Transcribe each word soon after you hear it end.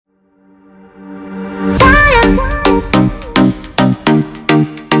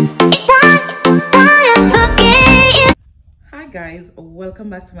Guys, welcome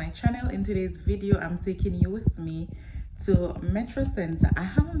back to my channel. In today's video I'm taking you with me to Metro Center. I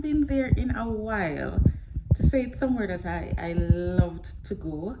haven't been there in a while. To say it's somewhere that I loved to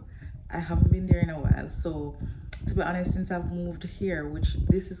go, I haven't been there in a while. So to be honest, since I've moved here, which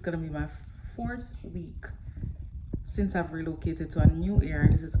this is gonna be my 4th week since I've relocated to a new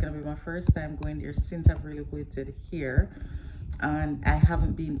area, this is gonna be my first time going there since I've relocated here, and I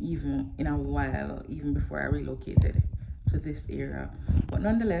haven't been even in a while, even before I relocated to this area. But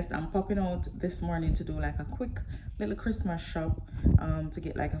nonetheless, I'm popping out this morning to do like a quick little Christmas shop, to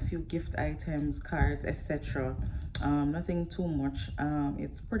get like a few gift items, cards, etc. Nothing too much.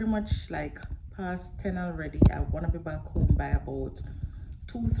 It's pretty much like past 10 already. I want to be back home by about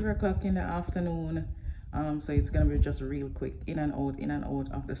 2-3 o'clock in the afternoon. So it's gonna be just real quick, in and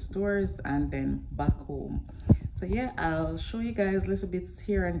out of the stores and then back home. So yeah, I'll show you guys little bits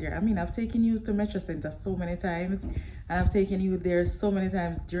here and there. I mean, I've taken you to Metro Center so many times, and I've taken you there so many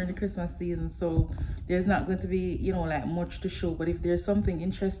times during the Christmas season, so there's not going to be, you know, like much to show. But if there's something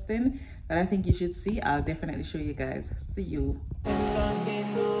interesting that I think you should see, I'll definitely show you guys. See you.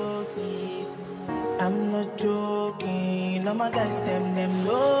 I'm not joking, all my guys, them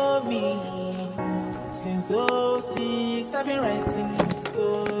know me. Since 06, I've been writing this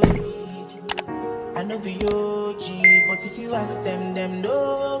story. I know be OG, but if you ask them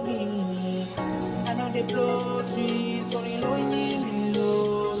know me. I know they blow trees, so you know me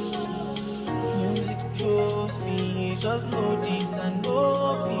low. Music chose me, just know this and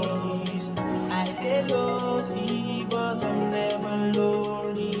know peace. I get lonely, but I'm never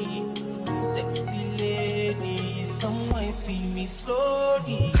lonely. Sexy ladies, come and feel me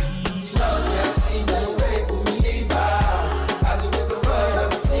slowly. Love, I've seen that way for me, I do the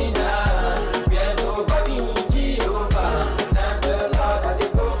world I've seen that.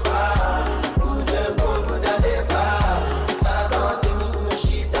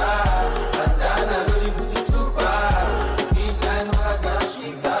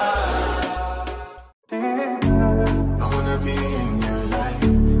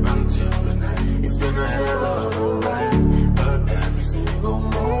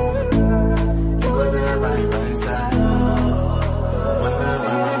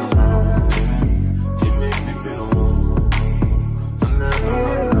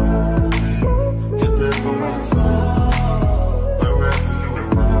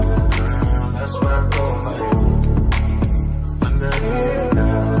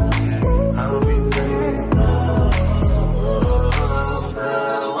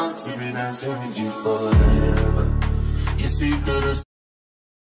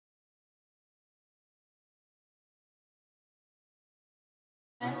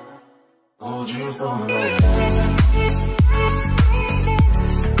 Hold you for me.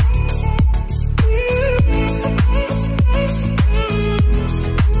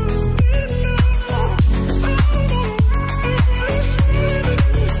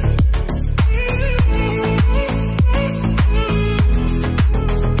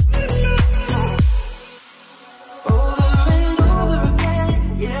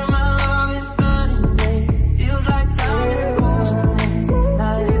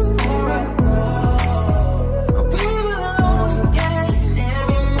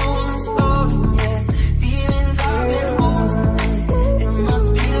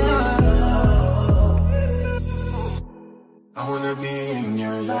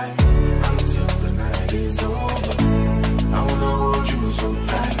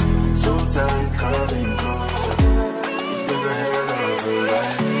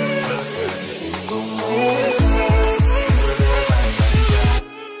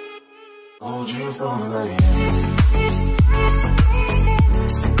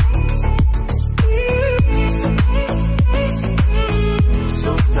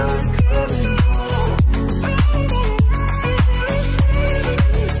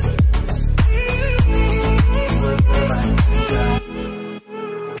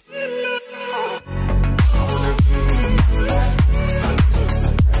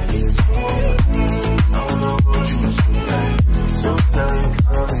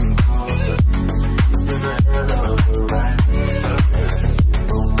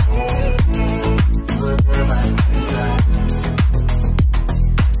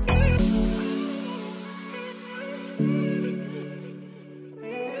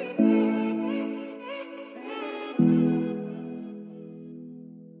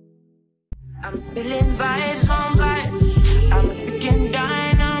 I'm feeling vibes on vibes. I'm ticking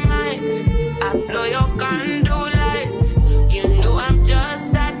dynamite. I blow your candle lights. You know I'm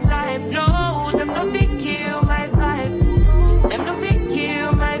just that type. No, them no big kill my vibe.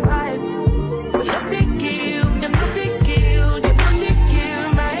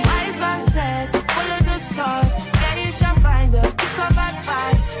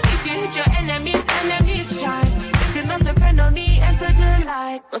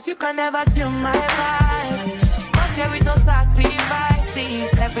 can never kill my vibe. But there is no sacrifices.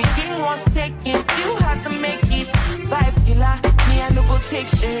 Everything was taken, you had to make it. Vibe killer, me I no go take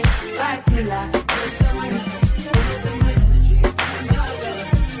shit. Vibe killer.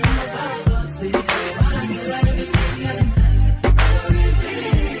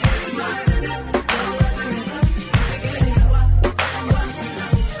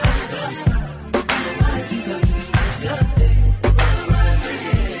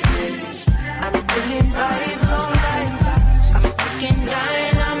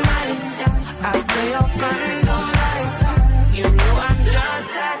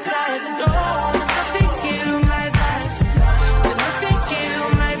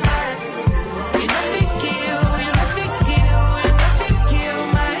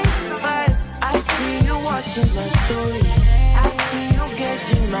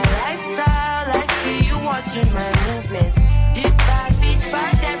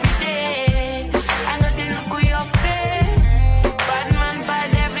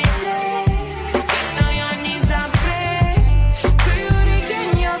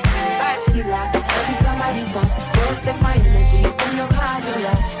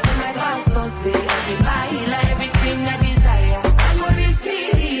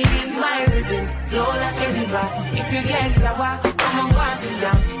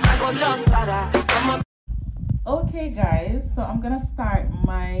 Okay guys, so I'm gonna start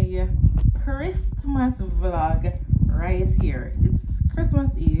my Christmas vlog right here. It's Christmas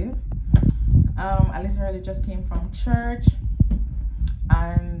Eve. I literally just came from church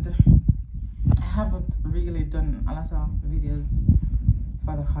and I haven't really done a lot of videos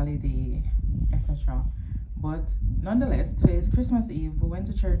for the holiday, etc. But nonetheless, today is Christmas Eve. We went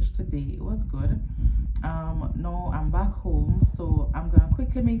to church today. It was good. Now I'm back home, so I'm gonna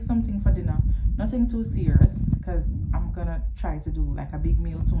quickly make something for dinner. Nothing too serious because I'm gonna try to do like a big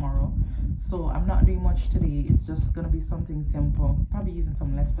meal tomorrow. So I'm not doing much today. It's just gonna be something simple, probably even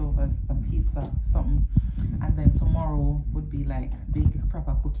some leftovers, some pizza, something. And then tomorrow would be like big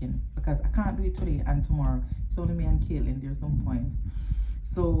proper cooking because I can't do it today and tomorrow. It's only me and Caitlin. There's no point.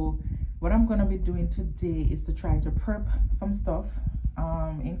 So what I'm gonna be doing today is to try to prep some stuff,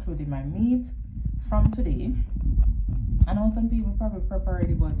 including my meat from today. I know some people probably prep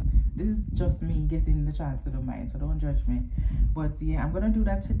already, but this is just me getting the chance to do mine, so don't judge me. But yeah, I'm gonna do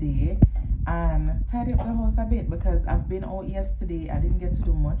that today and tidy up the house a bit because I've been out yesterday. I didn't get to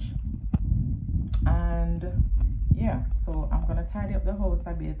do much, and yeah, so I'm gonna tidy up the house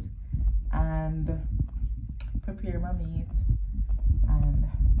a bit and prepare my meat, and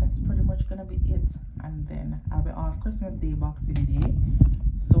that's pretty much gonna be it. And then I'll be off Christmas Day, Boxing Day.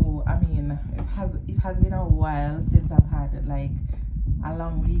 So I mean, it has been a while since I've had like a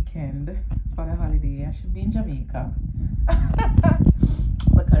long weekend for the holiday. I should be in Jamaica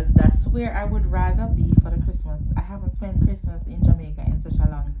because that's where I would rather be for the Christmas. I haven't spent Christmas in Jamaica in such a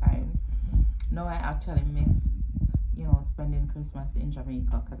long time. Now I actually miss, you know, spending Christmas in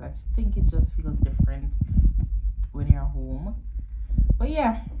Jamaica because I think it just feels different when you're home. But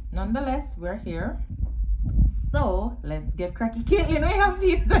yeah, nonetheless, we're here. So let's get cracky. Caitlin, I have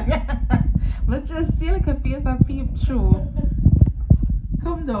peep there. Let's just see like a piece of peep through.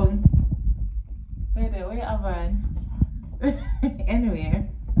 Come down. Wait there, where am I? Anyway,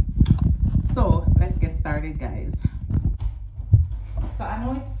 so let's get started, guys. So I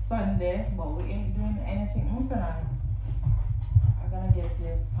know it's Sunday, but we ain't doing anything. I'm gonna get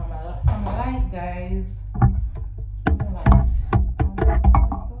you some light, guys. Some light.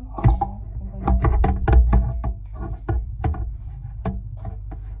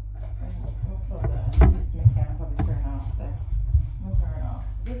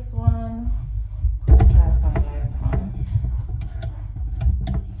 This one, tripod light on.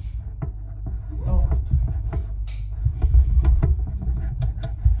 Oh,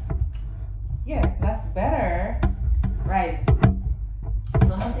 yeah, that's better, right? So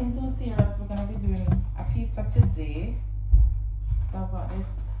nothing too serious. We're gonna be doing a pizza today. So I've got this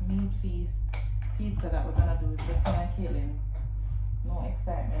meat feast pizza that we're gonna do. Just me and Caitlin. No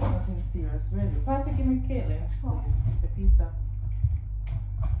excitement, nothing serious. Where is it? Pass it, give me Caitlin. Oh, the pizza.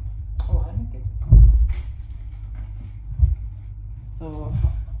 Oh, I didn't get it. So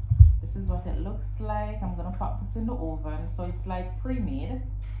this is what it looks like. I'm gonna pop this in the oven. So it's like pre-made,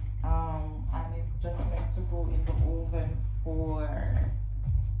 and it's just meant to go in the oven for,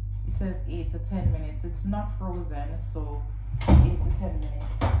 it says 8 to 10 minutes. It's not frozen, so 8 to 10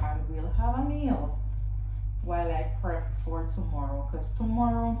 minutes, and we'll have a meal while I prep for tomorrow. Because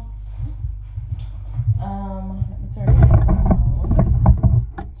tomorrow, let me turn it around.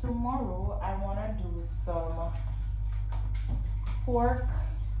 Tomorrow I want to do some pork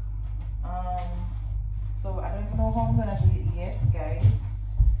know how I'm gonna do it yet, guys.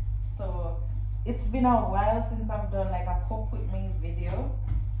 So it's been a while since I've done like a cook with me video.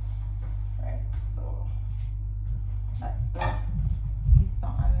 Right, so that's the pizza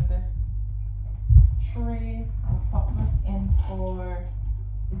on the tray. I'll pop this in for,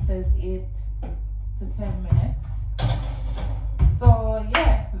 it says 8 to 10 minutes. So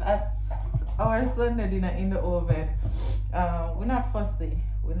yeah, that's our Sunday dinner in the oven. We're not fussy.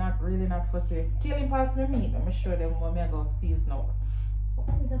 We're not really not fussy. Killing past me meat. Let me show them what me I go season up.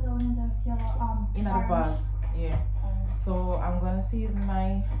 In the bag. Yeah. So I'm gonna season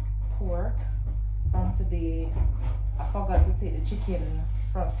my pork from today. I forgot to take the chicken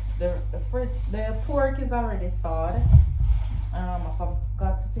from the pork is already thawed. I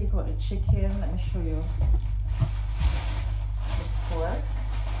forgot to take out the chicken. Let me show you the pork.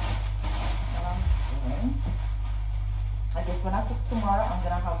 I guess when I cook tomorrow, I'm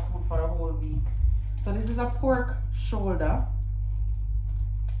gonna have food for the whole week. So this is a pork shoulder,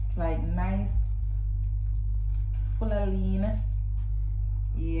 like nice, full of lean.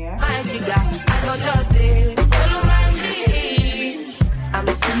 Yeah.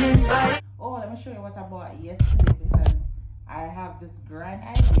 Oh, let me show you what I bought yesterday because I have this grand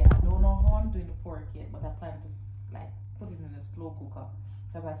idea. I don't know how I'm doing the pork yet, but I plan to like put it in a slow cooker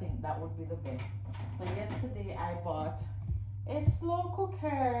because I think that would be the best. So yesterday I bought a slow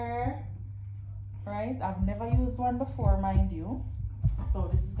cooker, right? I've never used one before, mind you. So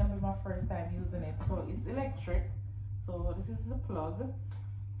this is gonna be my first time using it. So it's electric. So this is the plug.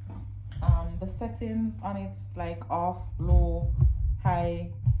 The settings on it's like off, low, high,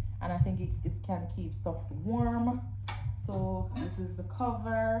 and I think it can keep stuff warm. So this is the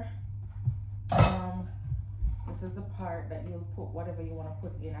cover. This is the part that you'll put whatever you want to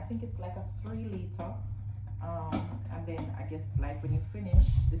put in. I think it's like a 3 liter. And then I guess like when you finish,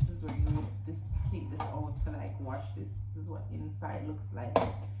 this is where you take this out to like wash this. This is what inside looks like.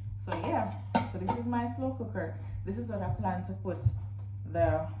 So yeah, so this is my slow cooker. This is what I plan to put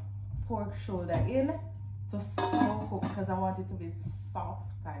the pork shoulder in to slow cook because I want it to be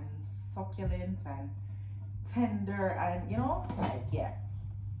soft and succulent and tender and you know, like yeah.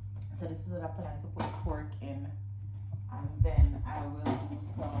 So this is what I plan to put pork in, and then I will do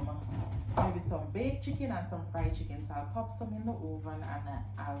maybe some baked chicken and some fried chicken. So I'll pop some in the oven and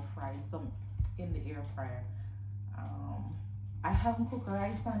I'll fry some in the air fryer. I haven't cooked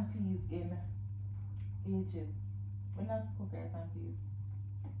rice and peas in ages. When I cook rice and peas,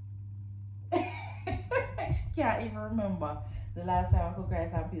 I can't even remember the last time I cooked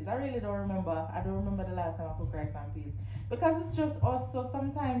rice and peas. I really don't remember. I don't remember the last time I cooked rice and peas because it's just us. So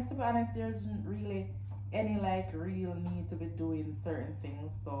sometimes, to be honest, there isn't really any like real need to be doing certain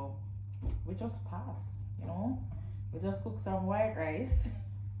things. So we just pass, you know. We just cook some white rice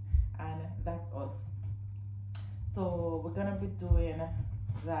and that's us. So we're gonna be doing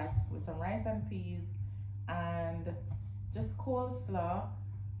that with some rice and peas and just coleslaw.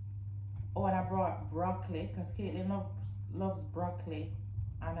 Oh, and I brought broccoli because Caitlin loves broccoli,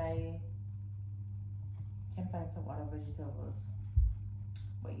 and I can find some other vegetables.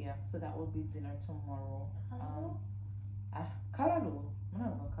 But yeah, so that will be dinner tomorrow. Callaloo. I'm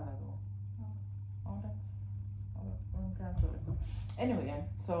not going callaloo. Oh, that's anyway.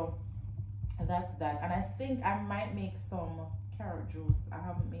 So that's that, and I think I might make some carrot juice. I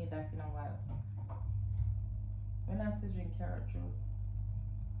haven't made that in a while. When I used to drink carrot juice.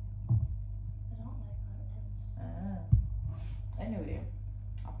 I don't like carrot juice. Anyway,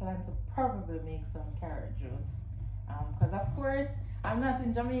 I plan to probably make some carrot juice because of course I'm not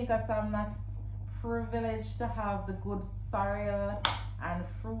in Jamaica, so I'm not privileged to have the good cereal and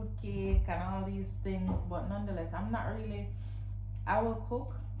fruit cake and all these things, but nonetheless I'm not really, I will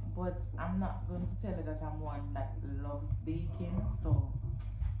cook, but I'm not going to tell you that I'm one that loves baking, so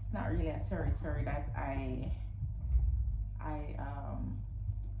it's not really a territory that I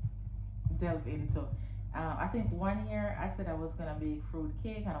delve into. I think one year I said I was gonna bake fruit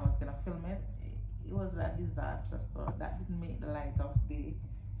cake and I was gonna film it. It was a disaster, so that didn't make the light of day.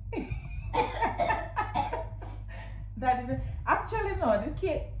 That didn't actually, no, the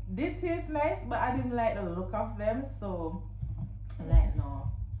cake did taste nice, but I didn't like the look of them, so like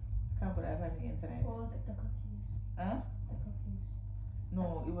no, can't put that on the internet. What was it, the cookies? Huh? The cookies.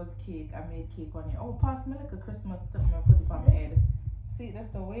 No, it was cake. I made cake on it. Oh, pass me like a Christmas stuff and I put it on my head. See,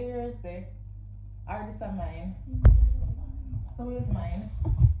 that's the where's the or this are mine. So where's mine?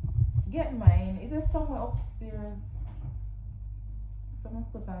 Get mine. It is somewhere upstairs. Someone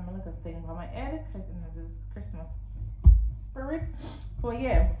put on my little thing on my head. This Christmas spirit. So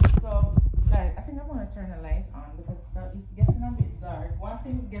yeah. So guys, I think I'm gonna turn the light on because it's getting a bit dark. One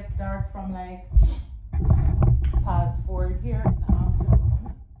thing gets dark from like past 4 here in the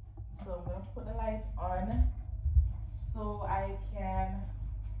afternoon. So I'm gonna put the light on so I can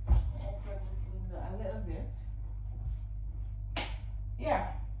open this window a little bit.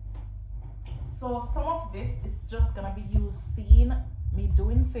 Yeah. So some of this is just gonna be you seeing me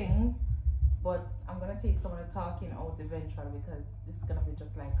doing things, but I'm gonna take some of the talking out eventually because this is gonna be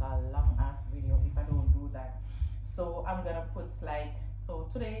just like a long ass video if I don't do that. So I'm gonna put like, so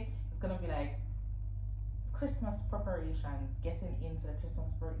today it's gonna be like Christmas preparations, getting into the Christmas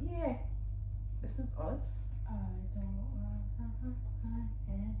spirit. Yeah, this is us. I don't want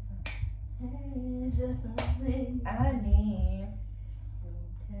just something I need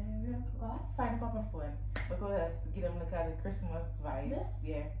what? find Papa phone because give them like the Christmas vibe. This?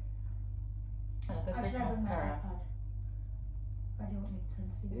 Yeah. And like a I should have Christmas with my carol. iPad. Or do you want me to turn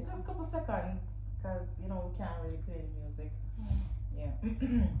the It's video just a on? couple seconds because you know we can't really play the music. Yeah.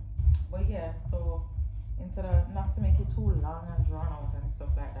 But yeah, so instead of not to make it too long and drawn out and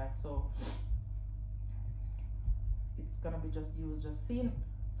stuff like that, so it's gonna be just you just seeing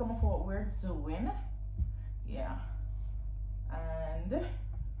some of what we're doing. Yeah. And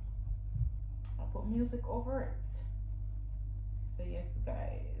I'll put music over it. So yes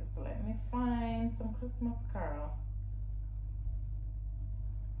guys, let me find some Christmas carol.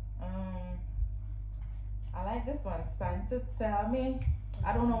 I like this one, Santa Tell Me.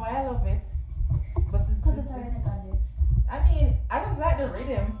 I don't know why I love it, but Put the silence on it. I mean, I just like the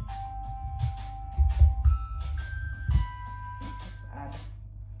rhythm. Let's add.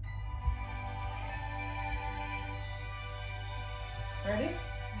 Ready?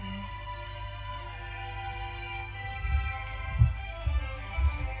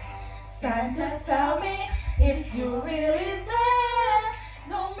 Santa, tell me if you really dare.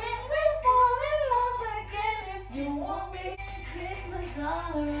 Don't make me fall in love again if you want me. Christmas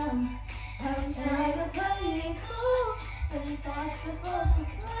all around. I'm trying to play it cool, but it's hard to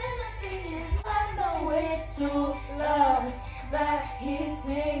focus when I sing it. I know it's true love that keeps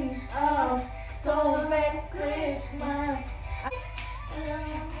things up. So next Christmas.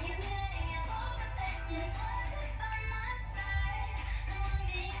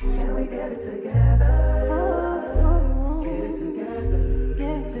 Can we get it together? Get it together.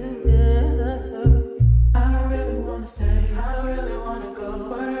 Get it together. I really wanna stay. I really wanna go.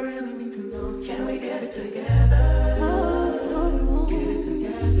 But I really need to know. Can we get it together? Get it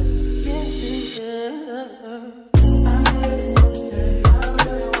together. Get it together. I really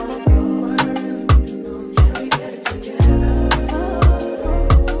wanna stay. I really wanna go. But I really need to know.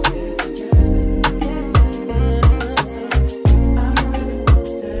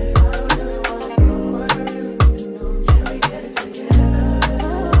 Can we get it together? Get it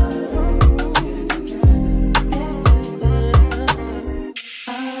together. Get it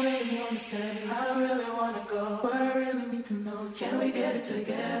together. Can we get it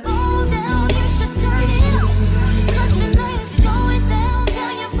together? Go down, you should turn it up. 'Cause tonight is going down.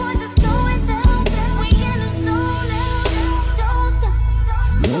 Tell your boys it's going down. We in the zone now. Don't stop.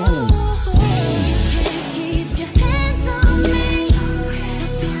 You can't keep your hands on me.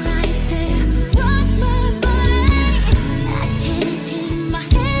 Touch me right there. Rock my body. I can't keep my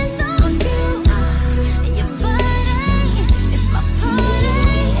hands on you. Your body is my party.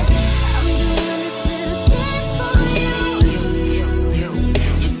 I'm doing this little dance for you.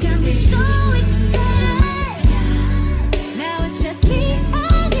 You got me so excited. Now it's just me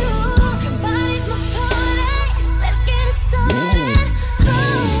and you. Your body's my party. Let's get it started.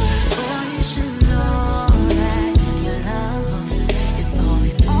 Boy, you should know that your love is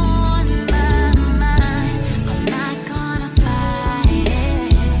always on my mind. I'm not gonna fight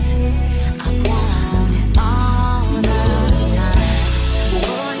it. I want it all the time.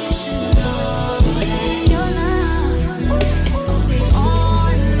 Boy, you should know that your love is always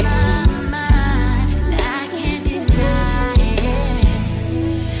on my mind. I can't deny it.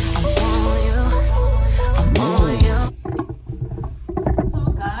 I'm on you. I'm on you. So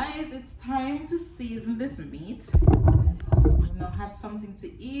guys, it's time to season this meat. We've now had something to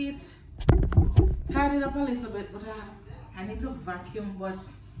eat. Tidied up a little bit, but I need to vacuum, but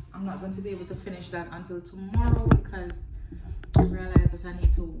I'm not going to be able to finish that until tomorrow because I realized that I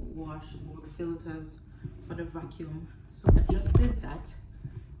need to wash both filters for the vacuum. So I just did that.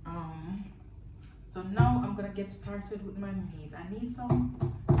 So now I'm gonna get started with my meat. I need some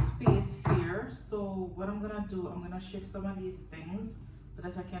space here, so what I'm gonna do, I'm gonna shift some of these things so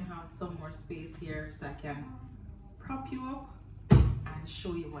that I can have some more space here so I can prop you up and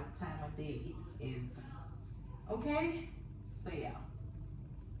show you what time of day it is. Okay, so yeah,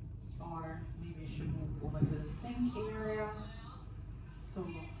 or maybe I should move over to the sink area. So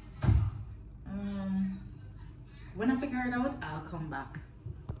when I figure it out, I'll come back.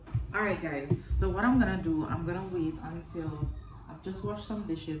 All right guys, so what I'm gonna do, I'm gonna wait until I've just washed some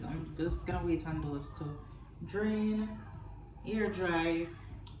dishes. I'm just gonna wait on those to drain, air dry,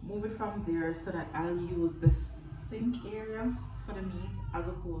 move it from there so that I'll use the sink area for the meat as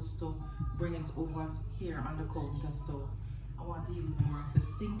opposed to bring it over here on the counter. So I want to use more of the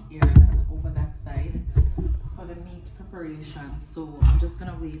sink area that's over that side for the meat preparation. So I'm just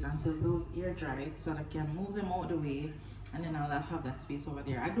gonna wait until those air dry so that I can move them out the way, and then I'll have that space over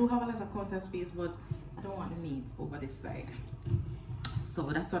there. I do have a lot of counter space, but I don't want the meat over this side.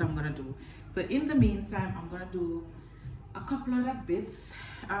 So that's what I'm gonna do. So in the meantime, I'm gonna do a couple other bits.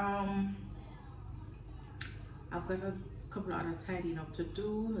 I've got a couple other tidying up to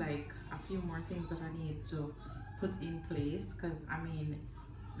do, like a few more things that I need to put in place, because I mean,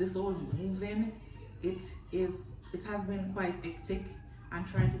 this whole moving, it has been quite hectic, and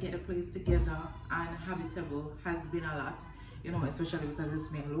trying to get the place together and habitable has been a lot, you know, especially because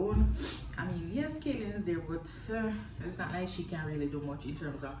it's me alone. I mean, yes, Caitlin is there, but it's not like she can really do much in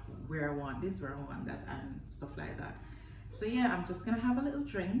terms of where I want this, where I want that, and stuff like that. So yeah, I'm just gonna have a little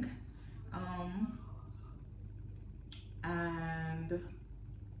drink and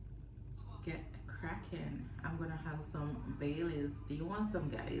get cracking. I'm gonna have some Baileys. Do you want some,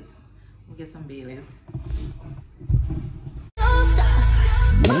 guys? We'll get some Baileys. Don't stop.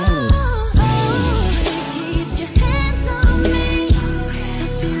 Keep your hands on me.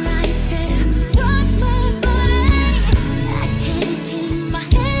 Touch me right there. Rock my body. I can't keep my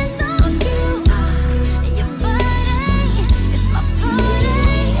hands on you. Your body is my party.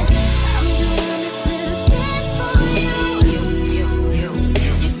 I'm doing this little dance for you.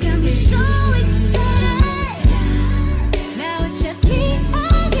 You got me so excited. Now it's just me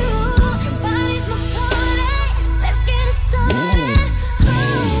and you. Your body's my party. Let's get it started.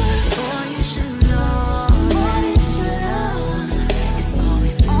 Boy, you should know. Boy, you should know. It's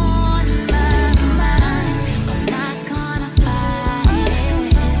always on my mind. I'm not gonna fight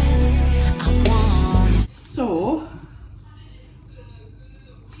it. I want it. So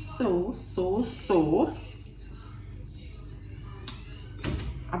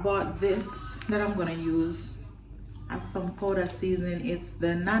I bought this that I'm gonna use as some powder seasoning. It's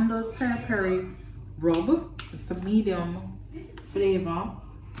the Nando's Peri Peri rub. It's a medium flavor,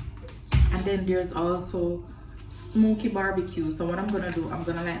 and then there's also smoky barbecue. So what I'm gonna do, I'm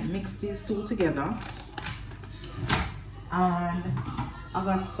gonna like mix these two together, and I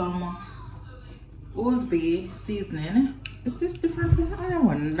got some Old Bay seasoning. Is this different from the other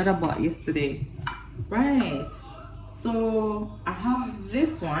one that I bought yesterday? Right. So I have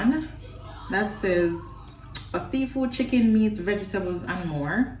this one that says a seafood, chicken, meats, vegetables, and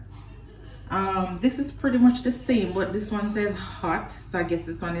more. This is pretty much the same, but this one says hot, so I guess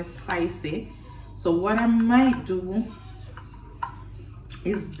this one is spicy. So what I might do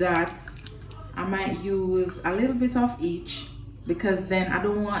is that I might use a little bit of each, because then I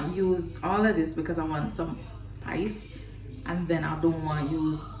don't want to use all of this because I want some spice, and then I don't want to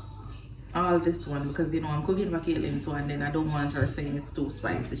use all this one because, you know, I'm cooking for Caitlin too, and then I don't want her saying it's too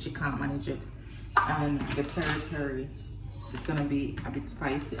spicy, she can't manage it. And the peri peri is gonna be a bit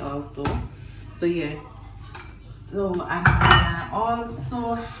spicy also. So yeah, so I'm gonna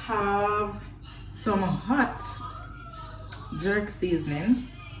also have some hot jerk seasoning.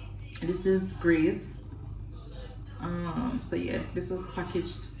 This is Grace. So yeah, this was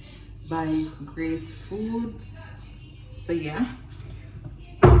packaged by Grace Foods. So yeah,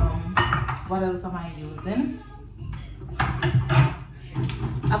 what else am I using?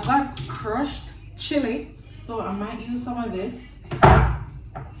 I've got crushed chili, so I might use some of this.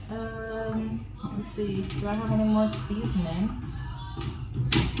 Let's see, do I have any more seasoning?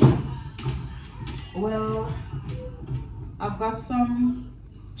 Well, I've got some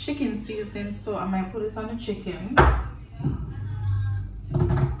chicken seasoning, so I might put this on the chicken. Do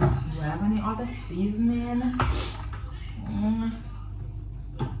I have any other seasoning?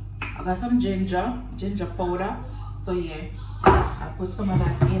 I got some ginger powder, so yeah, I put some of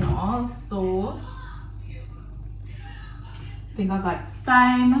that in also. I think I got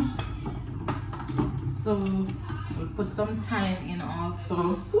thyme, so we'll put some thyme in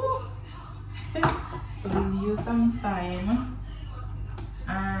also. So we'll use some thyme,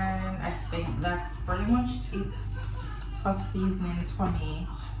 and I think that's pretty much it for seasonings for me.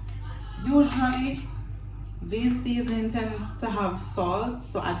 Usually this seasoning tends to have salt,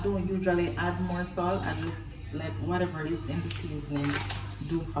 so I don't usually add more salt. I just let whatever is in the seasoning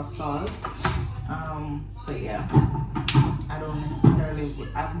do for salt. So yeah, I don't necessarily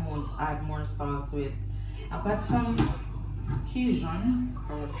add more salt to it. I've got some Cajun,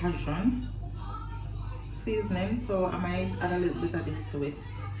 seasoning, so I might add a little bit of this to it.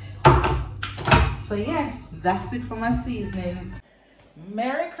 So yeah, that's it for my seasonings.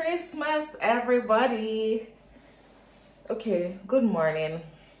 Merry Christmas, everybody. Okay, good morning.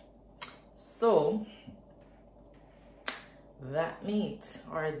 So that meat,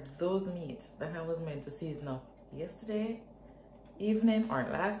 or those meat that I was meant to season up yesterday evening or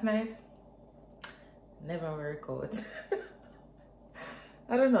last night, never work out.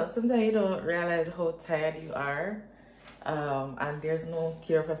 I don't know, sometimes you don't realize how tired you are, and there's no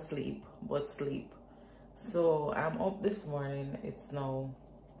cure for sleep but sleep. So I'm up this morning. It's now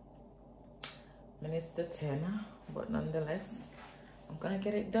minutes to 10, but nonetheless I'm gonna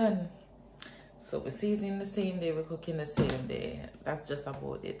get it done. So we're seasoning the same day, we're cooking the same day. That's just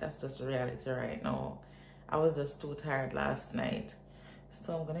about it. That's just reality right now. I was just too tired last night,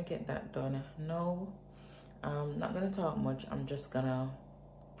 so I'm gonna get that done now. I'm not gonna talk much. I'm just gonna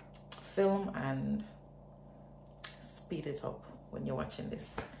film and speed it up when you're watching this.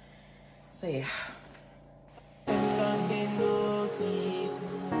 So yeah.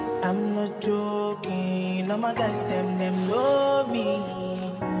 I'm not joking. All my guys, them know me.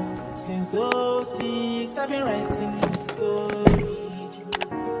 Since 06, I've been writing the story.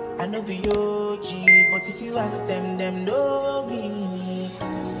 I know be OG, but if you ask them know me.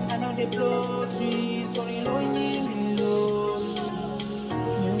 I know they blow trees, so you know you know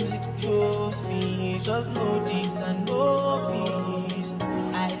me. Music chose me, just know this and know this.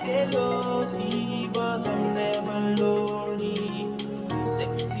 I get lonely, but I'm never lonely.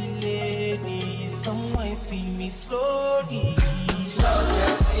 Sexy ladies, come and feel me slowly.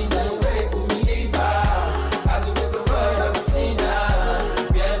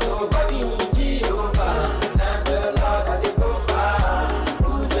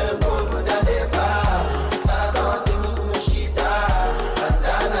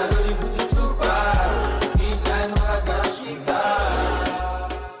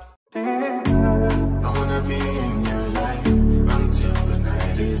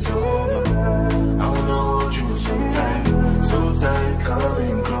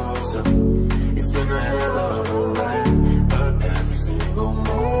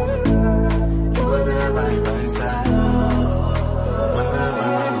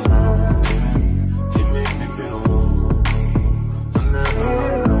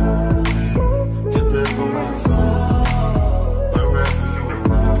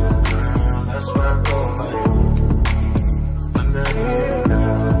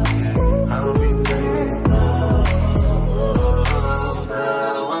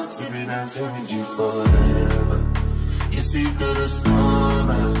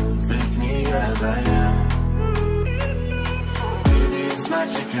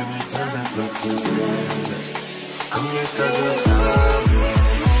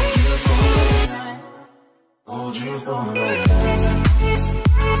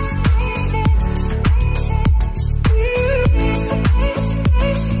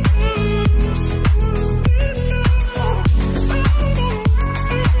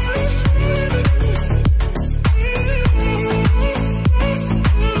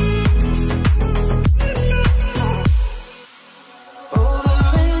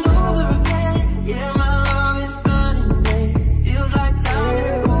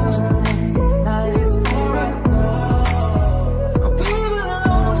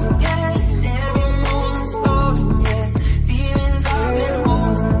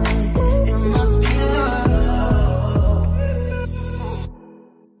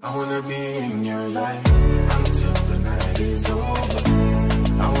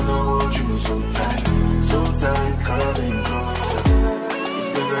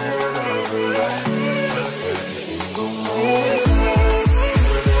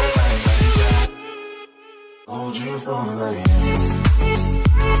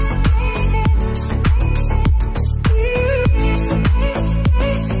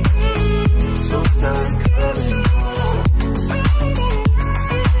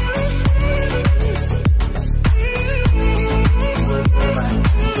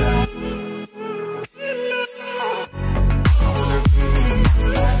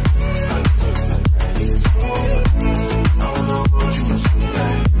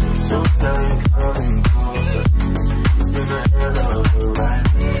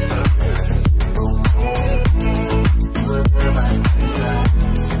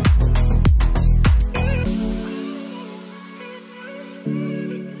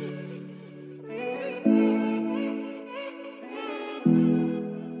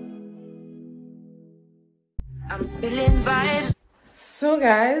 So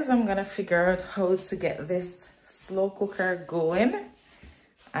guys, I'm gonna figure out how to get this slow cooker going.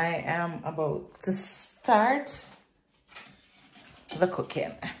 I am about to start the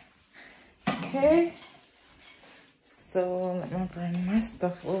cooking. Okay, so let me bring my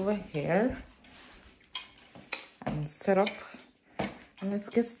stuff over here and set up, and let's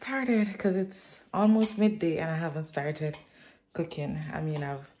get started because it's almost midday and I haven't started cooking. I mean,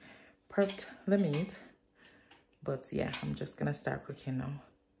 I've prepped the meat, but yeah, I'm just gonna start cooking now.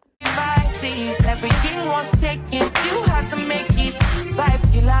 Everything was taken, you had to make it. Vibe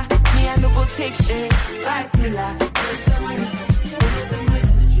killer, me and no go take shit. Vibe killer.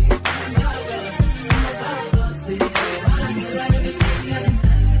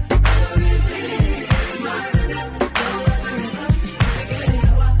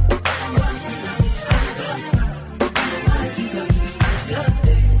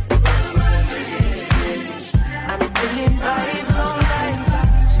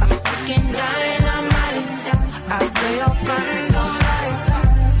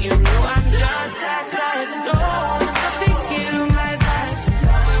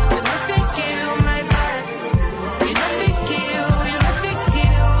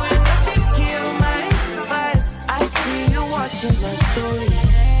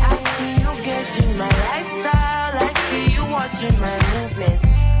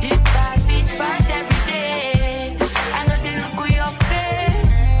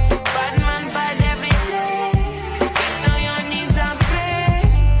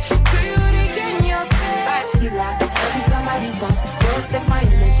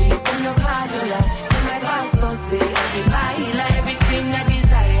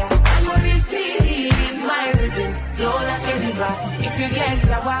 If you get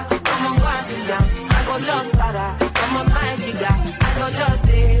sour, come on, go sit down. I go just para, come on, my jigger. I go just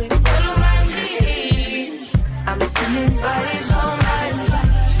stay, follow my lead. I'm feeling vibes all night.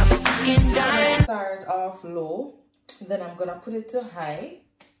 I'm fucking dying. Start off low, then I'm gonna put it to high,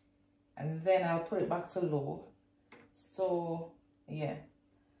 and then I'll put it back to low. So yeah.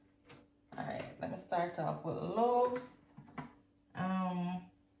 All right, let me start off with low.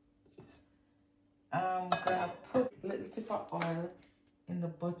 I'm gonna put a little tip of oil in the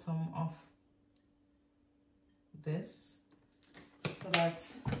bottom of this so that,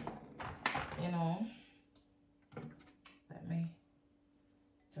 you know, let me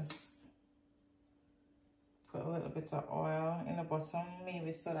just put a little bit of oil in the bottom,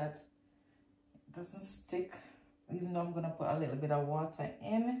 maybe so that it doesn't stick, even though I'm gonna put a little bit of water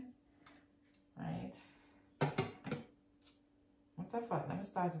in, right? What I thought, let me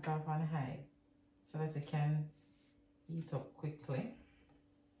start it off on high so that it can heat up quickly.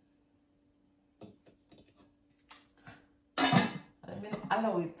 Let me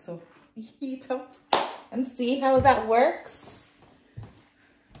allow it to heat up and see how that works.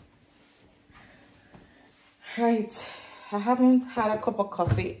 Right, I haven't had a cup of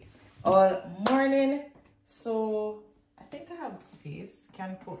coffee all morning, so I think I have space.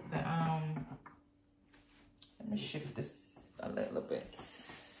 Can put the let me shift this a little bit.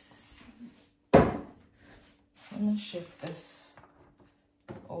 Let me shift this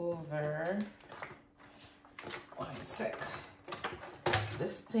over. 1 sec.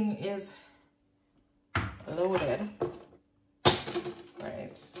 This thing is loaded.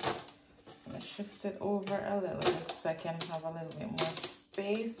 Right. I'm gonna shift it over a little bit so I can have a little bit more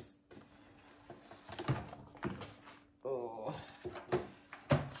space. Oh.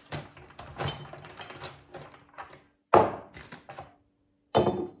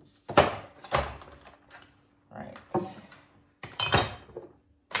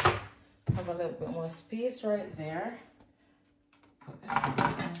 A little bit more space right there. Put this in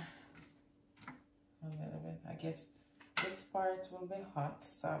there a little bit. I guess this part will be hot,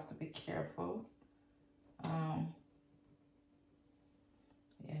 so I have to be careful.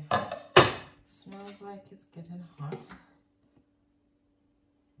 Yeah, smells like it's getting hot.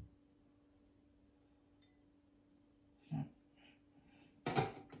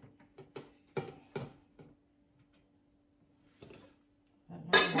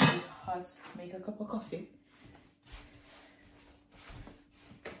 Make a cup of coffee.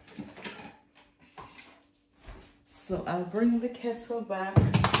 So I'll bring the kettle back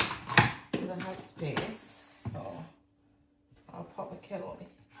because I have space. So I'll pop the kettle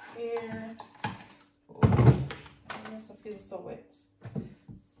here. Oh, I also feel so wet.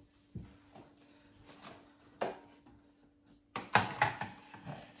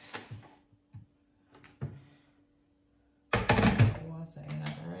 Water in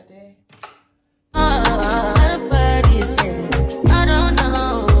already. I don't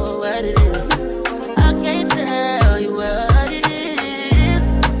know what it is. I can't tell you what it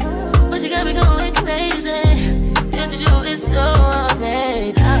is, but you got me going crazy. Just you is so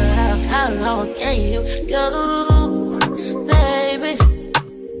amazing. How long can you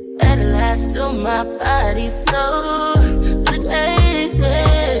to my body so crazy.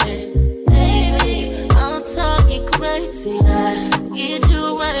 Baby, I'm talking crazy. I need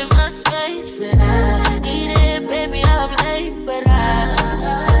you right in my space, but I need it, baby. I'm late, but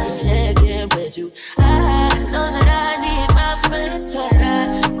I still check in with you. I know that I need my friend, but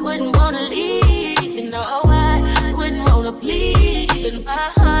I wouldn't wanna leave. You know, I wouldn't wanna bleed in my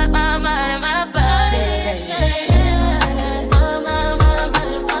heart, my mind, and my body.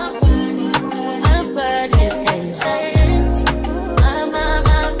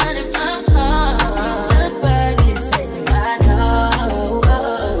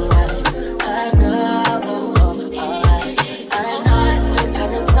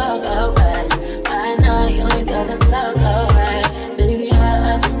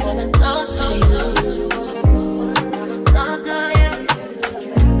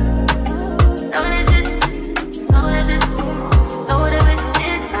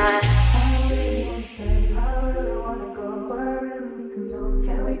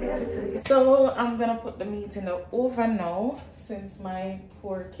 So I'm gonna put the meat in the oven now, since my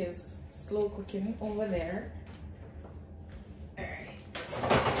pork is slow cooking over there. All right.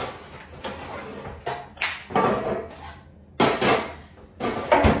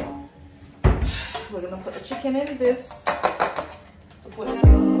 We're gonna put the chicken in this. So put that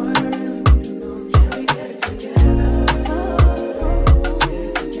in.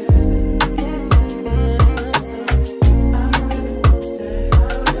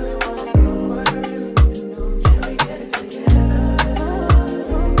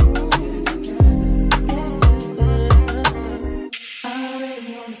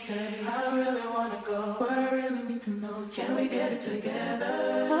 Can we get it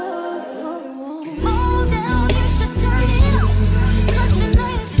together? Hold down, you should turn it up. 'Cause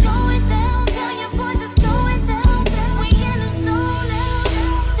tonight is going down. Tell your voice is going down. We in the zone now.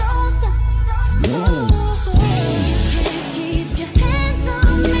 Don't stop. You can't keep your hands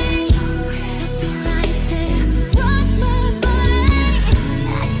on me. Touch me right there. Rock my body.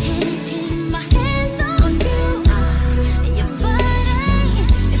 I can't keep my hands on you. Your body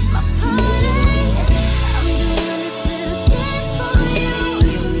is my party. I'm doing this little dance for you.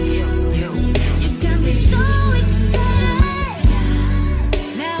 You got me so excited.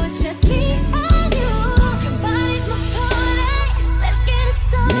 Now it's just me and you. Your body's my party. Let's get it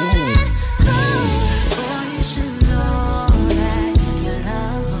started. Boy, you should know that your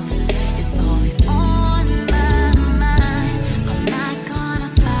love is always on my mind. I'm not gonna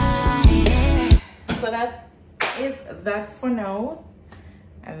fight it. So that is that for now,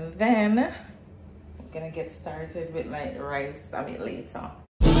 and then we're gonna get started with like rice a bit later.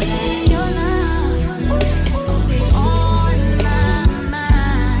 Your love is always on my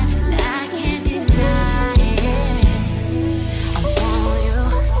mind. I can't deny it. I want you.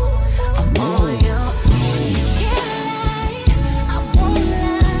 I want you. You can't lie. I won't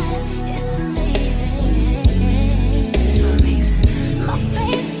lie. It's amazing. My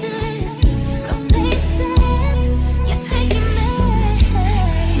faces, the places you're taking me.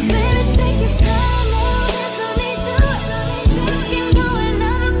 Baby, take your time. Oh, there's no need to. You can go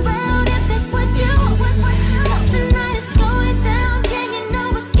another round if that's what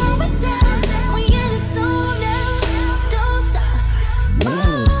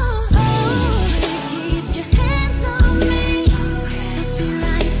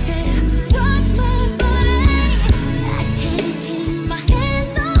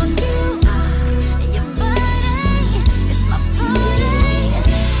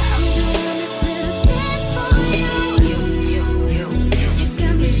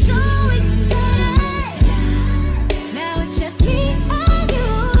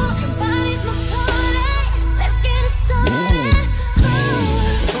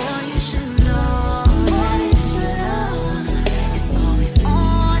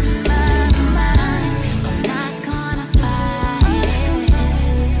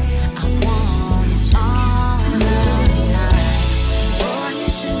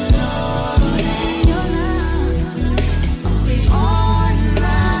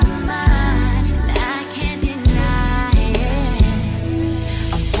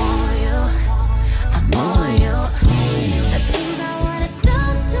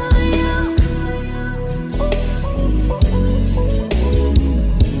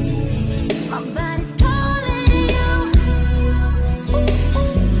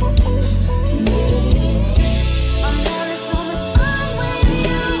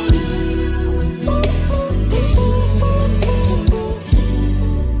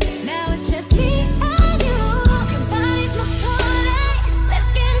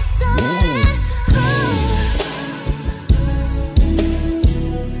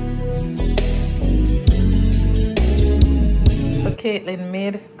Caitlin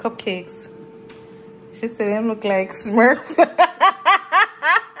made cupcakes. She said them look like Smurf.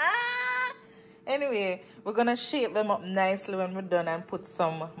 Anyway, we're gonna shape them up nicely when we're done and put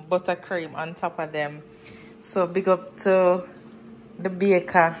some buttercream on top of them. So big up to the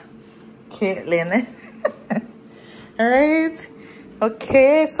baker, Caitlin. Alright.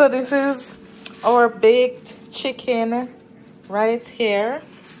 Okay, so this is our baked chicken right here.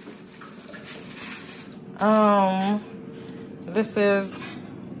 This is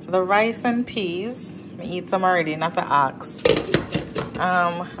the rice and peas. I eat some already, not for ask.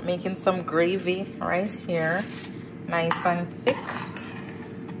 Making some gravy right here, nice and thick.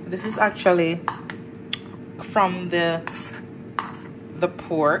 This is actually from the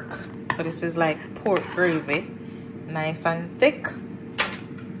pork, so this is like pork gravy, nice and thick.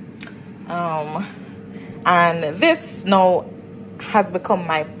 And this now has become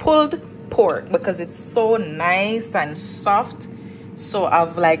my pulled pork because it's so nice and soft, so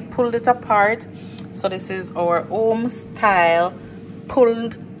I've like pulled it apart. So this is our home style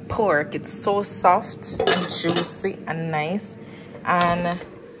pulled pork. It's so soft and juicy and nice. And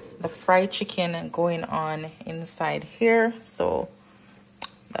the fried chicken going on inside here. So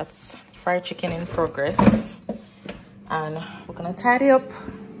that's fried chicken in progress. And we're gonna tidy up,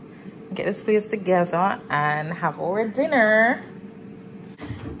 get this place together, and have our dinner.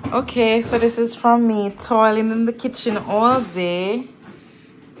 Okay, so this is from me toiling in the kitchen all day.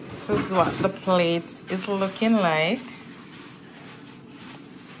 This is what the plate is looking like.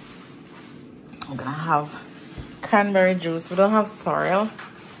 I'm gonna have cranberry juice. We don't have sorrel,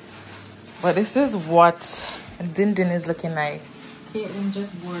 but this is what din din is looking like. Caitlin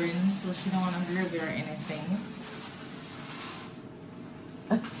just boring, so she don't want to gravy or anything.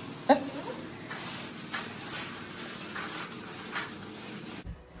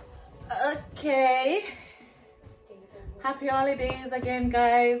 Okay, happy holidays again,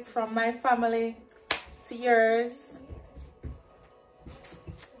 guys, from my family to yours.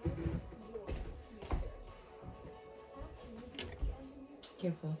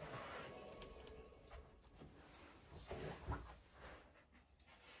 Careful.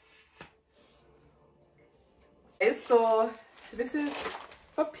 So this is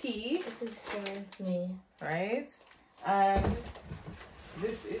for P. This is for me. Right? And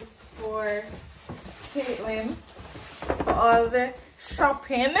this is for Caitlin for all the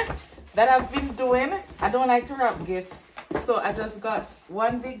shopping that I've been doing. I don't like to wrap gifts, so I just got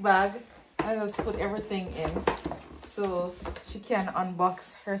one big bag and I just put everything in so she can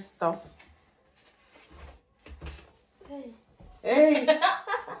unbox her stuff. Hey. Hey!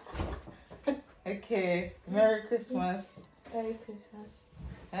 Okay, Merry Christmas. Merry Christmas.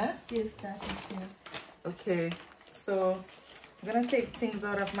 Huh? You started here. Okay, so I'm gonna take things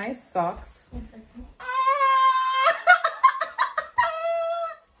out of my socks. Oh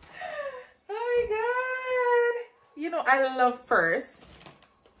my god! You know, I love purse.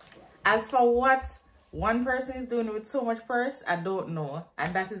 As for what one person is doing with so much purse, I don't know,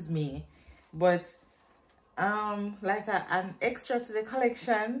 and that is me. But like an extra to the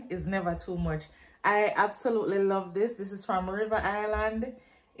collection is never too much. I absolutely love this. This is from River Island.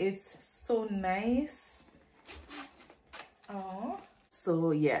 It's so nice. Oh,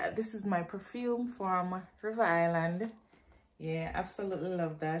 so yeah, this is my perfume from River Island. Yeah, absolutely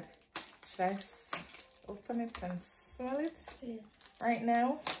love that. Should I open it and smell it? Yeah. Right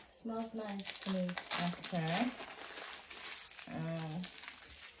now? Smells nice to me. Okay.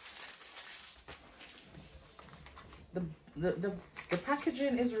 The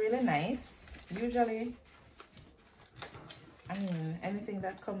packaging is really nice. Usually, I mean, anything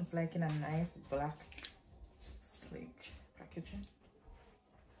that comes like in a nice black sleek packaging.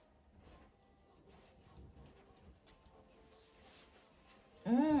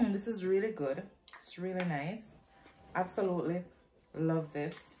 This is really good. It's really nice. Absolutely love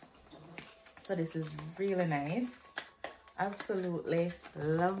this. So this is really nice. Absolutely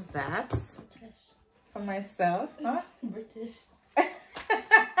love that. For myself, huh? British.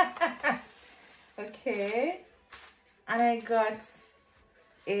 Okay, and I got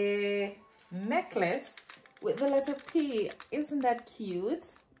a necklace with the letter P. Isn't that cute?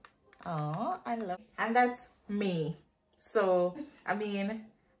 Oh, I love it. And that's me. So I mean,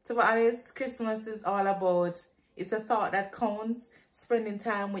 to be honest, Christmas is all about, it's a thought that counts, spending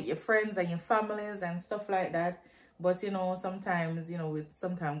time with your friends and your families and stuff like that. But you know, sometimes, you know, we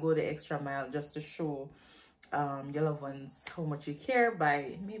sometimes go the extra mile just to show your loved ones how much you care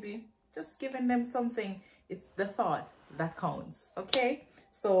by maybe just giving them something. It's the thought that counts. Okay,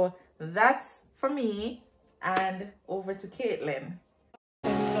 so that's for me, and over to Caitlin.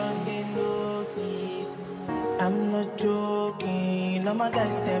 I'm not joking. talking, all my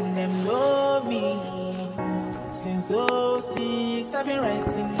guys, them know me. Since '06, I've been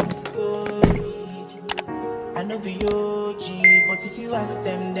writing this story. I know be OG, but if you ask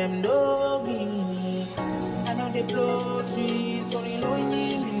them know me. I know they blow trees, only know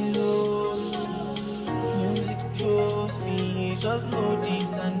me low. Music chose me, just know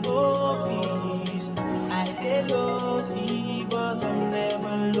this and know peace. I get lonely, but I'm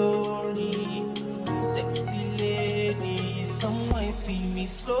never lonely. Sexy ladies, come and feel me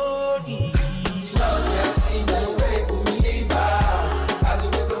slowly. Love can see no way to me leave. I do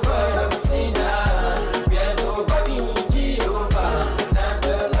the world I'm seeing. We are nobody who give over. Not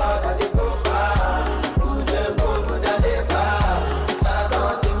the Lord that they go far. Who's the boy that they bar? That's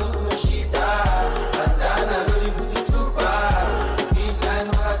all they move no shit. And then I really put you too far. Midnight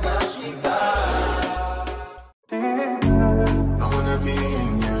was gonna shit. I wanna be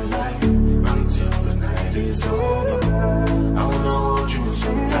in your life until the night is over. I wanna hold you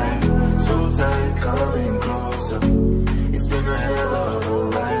so tight, coming closer. It's been a hell of a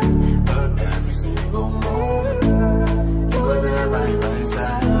ride, but every single moment you were there by my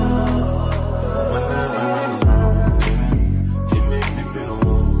side. Whenever I'm wrong, you make me feel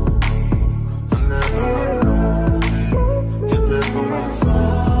low. Whenever I'm alone, you're there for my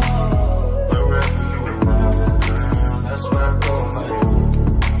soul. Wherever you are, girl, that's where I call my own.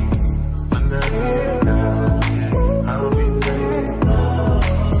 Whenever you're down, I'll be there.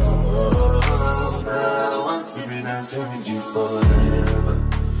 Girl, I want to be dancing with you forever.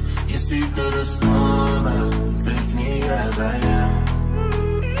 You see through the storm, and take me as I am.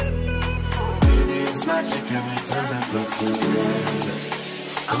 Baby, it's magic, and we turn that look together.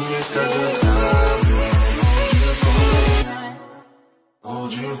 Come here, 'cause I'm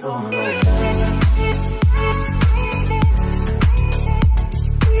hold you for a night.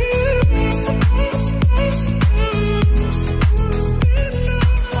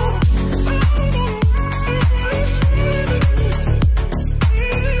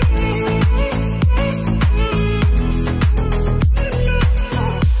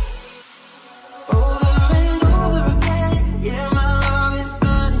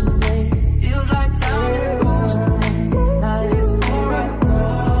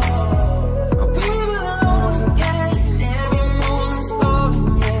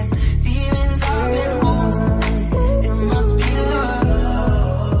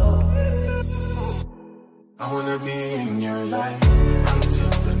 I wanna be in your life until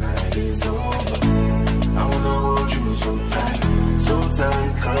the night is over. I wanna hold you so tight,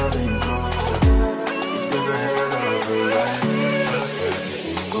 coming closer. It's been a hell of a ride, but every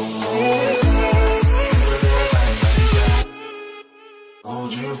single moment you're there by my side.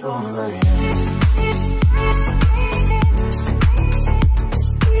 Hold you for life.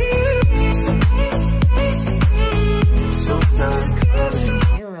 So tight, coming.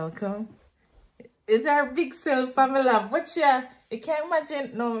 You're welcome. It's our big self, Pamela. But yeah, you can't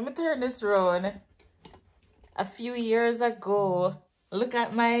imagine. No, let me turn this around. A few years ago, look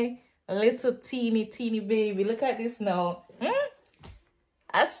at my little teeny baby. Look at this now.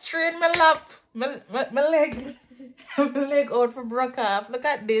 I strained my lap, my leg, my leg out for broke off. Look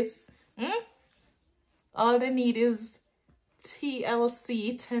at this. All they need is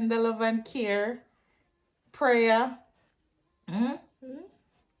TLC, tender love and care, prayer,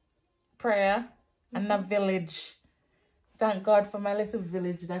 prayer, and a village. Thank God for my little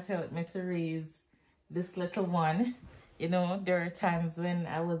village that helped me to raise this little one. You know, there are times when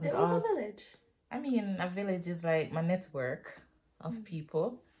I wasn't. It was a village. I mean, a village is like my network of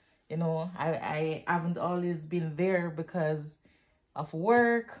people. You know, I haven't always been there because of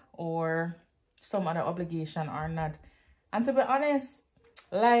work or some other obligation or not. And to be honest,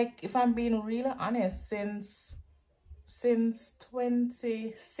 like, if I'm being really honest, since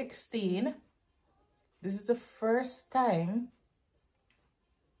 2016, this is the first time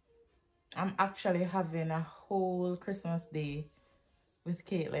I'm actually having a whole Christmas day with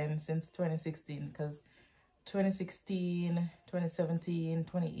Caitlin since 2016, because 2016, 2017,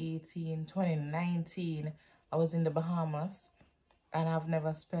 2018, 2019, I was in the Bahamas, and I've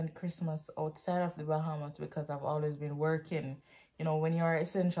never spent Christmas outside of the Bahamas because I've always been working. You know, when you're an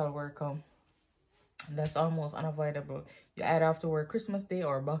essential worker, that's almost unavoidable. You either have to work Christmas Day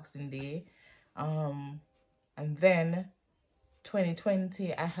or Boxing Day. And then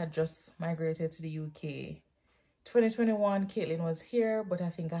 2020, I had just migrated to the UK. 2021, Caitlin was here, but I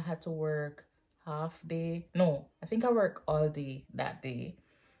think I had to work half day. No, I think I worked all day that day.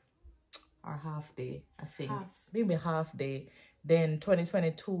 Or half day, I think. Maybe half day. Then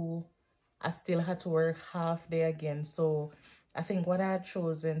 2022, I still had to work half day again. So I think what I had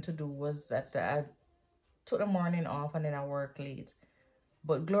chosen to do was that I took the morning off and then I worked late.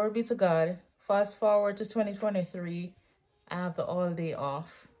 But glory be to God. Fast forward to 2023. I have the all day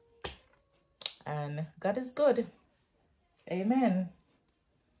off. And God is good. Amen.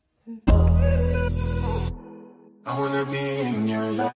 I wanna be in your life.